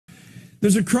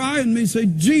There's a cry in me, say,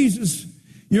 Jesus,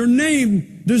 your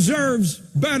name deserves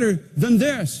better than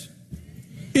this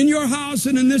in your house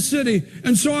and in this city.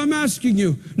 And so I'm asking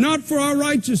you, not for our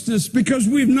righteousness, because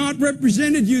we've not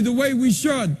represented you the way we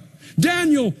should.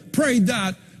 Daniel prayed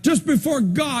that just before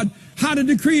God had a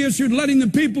decree issued letting the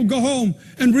people go home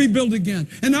and rebuild again.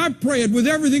 And I pray it with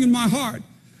everything in my heart.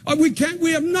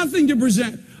 We have nothing to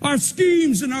present. Our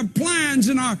schemes and our plans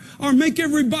and our make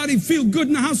everybody feel good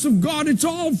in the house of God, it's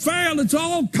all failed. It's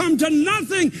all come to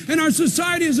nothing. And our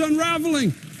society is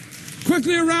unraveling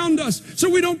quickly around us. So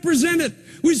we don't present it.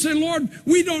 We say, Lord,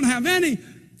 we don't have any.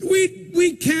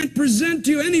 We can't present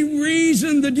to you any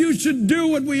reason that you should do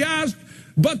what we ask.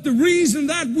 But the reason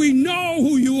that we know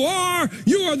who you are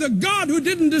the God who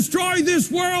didn't destroy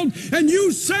this world, and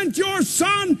you sent your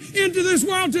Son into this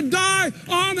world to die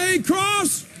on a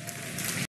cross.